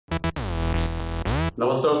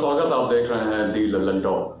नमस्ते और स्वागत। आप देख रहे हैं दी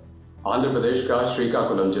लल्लनटॉप। आंध्र प्रदेश का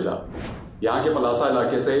श्रीकाकुलम जिला, यहाँ के पलासा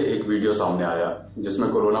इलाके से एक वीडियो सामने आया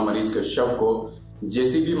जिसमें कोरोना मरीज के शव को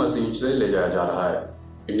जेसीबी मशीन से ले जाया जा रहा है।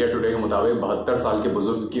 इंडिया टुडे के मुताबिक 72 साल के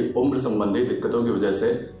बुजुर्ग की उम्र संबंधी दिक्कतों की वजह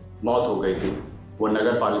से मौत हो गई थी। वो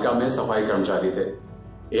नगर पालिका में सफाई कर्मचारी थे।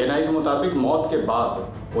 एएनआई के मुताबिक मौत के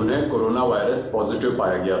बाद उन्हें कोरोना वायरस पॉजिटिव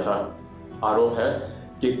पाया गया था। आरोप है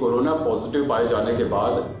कि कोरोना पॉजिटिव पाए जाने के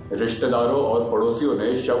बाद रिश्तेदारों और पड़ोसियों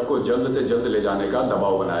ने शव को जल्द से जल्द ले जाने का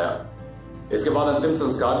दबाव बनाया। इसके बाद अंतिम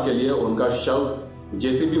संस्कार के लिए उनका शव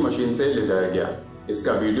जेसीबी मशीन से ले जाया गया।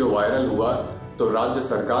 इसका वीडियो वायरल हुआ तो राज्य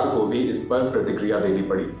सरकार को भी इस पर प्रतिक्रिया देनी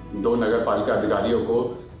पड़ी। 2 नगर पालिका अधिकारियों को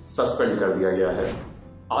सस्पेंड कर दिया गया है।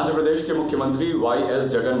 आंध्र प्रदेश के मुख्यमंत्री वाईएस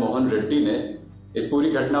जगन मोहन रेड्डी ने इस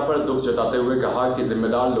पूरी घटना पर दुख जताते हुए कहा कि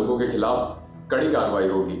जिम्मेदार लोगों के खिलाफ कड़ी कार्रवाई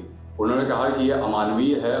होगी। उन्होंने कहा कि यह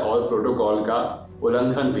अमानवीय है और प्रोटोकॉल का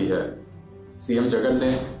उल्लंघन भी है। सीएम जगन ने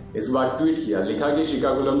इस बार ट्वीट किया, लिखा कि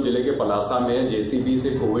श्रीकाकुलम जिले के पलासा में जेसीबी से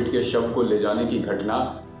कोविड के शव को ले जाने की घटना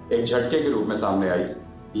एक झटके के रूप में सामने आई।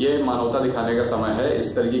 ये मानवता दिखाने का समय है।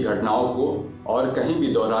 इस तरह की घटनाओं को और कहीं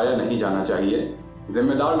भी दोहराया नहीं जाना चाहिए।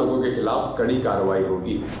 जिम्मेदार लोगों के खिलाफ कड़ी कार्रवाई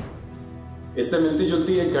होगी। इससे मिलती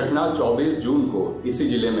जुलती एक घटना 24 जून को इसी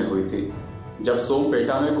जिले में हुई थी, जब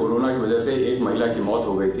सोमपेटा में कोरोना की वजह से एक महिला की मौत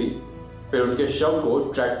हो गई थी। फिर उनके शव को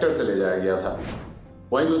ट्रैक्टर से ले जाया गया था।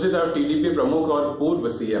 वहीं दूसरी तरफ टीडीपी प्रमुख और पूर्व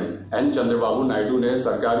सीएम एन चंद्रबाबू नायडू ने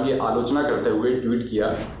सरकार की आलोचना करते हुए ट्वीट किया,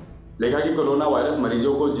 लिखा कि कोरोना वायरस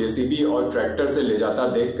मरीजों को जेसीबी और ट्रैक्टर से ले जाता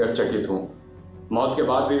देखकर चकित हूं। मौत के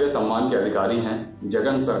बाद भी वे सम्मान के अधिकारी हैं।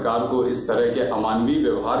 जगन सरकार को इस तरह के अमानवीय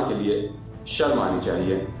व्यवहार के लिए शर्म आनी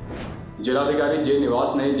चाहिए। जिलाधिकारी जे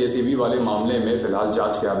निवास ने जेसीबी वाले मामले में फिलहाल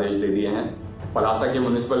जांच के आदेश दे दिए हैं। पलासा के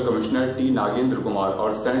municipal commissioner T Nagendra Kumar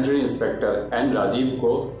और सैनिटरी इंस्पेक्टर एन राजीव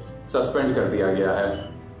को सस्पेंड कर दिया गया है।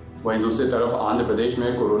 वहीं दूसरी तरफ आंध्र प्रदेश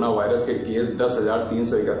में कोरोना वायरस के केस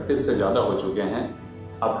 10,331 से ज्यादा हो चुके हैं।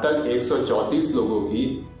 अब तक 134 लोगों की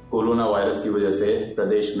कोरोना वायरस की वजह से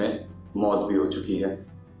प्रदेश में मौत भी हो चुकी है।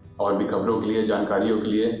 और भी खबरों के लिए, जानकारियों के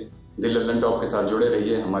लिए दी लल्लनटॉप के साथ जुड़े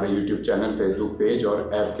रहिए हमारे यूट्यूब चैनल, फेसबुक पेज और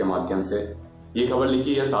ऐप के माध्यम से। ये खबर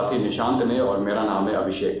लिखी है साथी निशांत ने और मेरा नाम है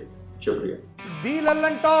अभिषेक। शुक्रिया। दी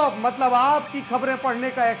लल्लनटॉप मतलब आपकी खबरें पढ़ने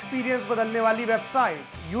का एक्सपीरियंस बदलने वाली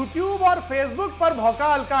वेबसाइट। यूट्यूब और फेसबुक पर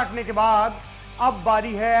भौकाल काटने के बाद अब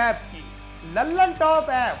बारी है ऐप की। लल्लनटॉप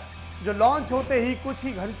ऐप जो लॉन्च होते ही कुछ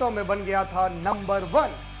ही घंटों में बन गया था नंबर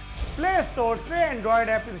 1। प्ले स्टोर से एंड्रॉयड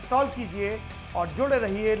ऐप इंस्टॉल कीजिए और जुड़े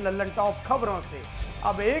रहिए लल्लनटॉप खबरों से।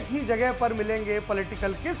 अब एक ही जगह पर मिलेंगे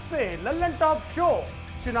पॉलिटिकल किस्से, लल्लनटॉप शो,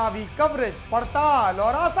 चुनावी कवरेज, पड़ताल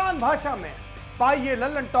और आसान भाषा में। पाइए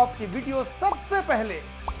लल्लनटॉप की वीडियो सबसे पहले,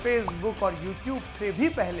 फेसबुक और यूट्यूब से भी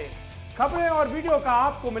पहले। खबरें और वीडियो का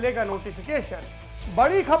आपको मिलेगा नोटिफिकेशन।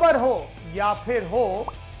 बड़ी खबर हो या फिर हो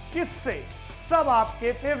किससे, सब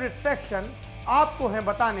आपके फेवरेट सेक्शन आपको हैं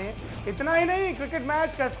बताने। इतना ही नहीं, क्रिकेट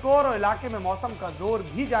मैच का स्कोर और इलाके में मौसम का जोर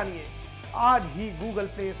भी जानिए। आज ही गूगल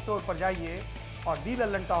प्ले स्टोर पर जाइए और दी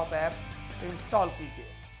लल्लनटॉप ऐप इंस्टॉल कीजिए।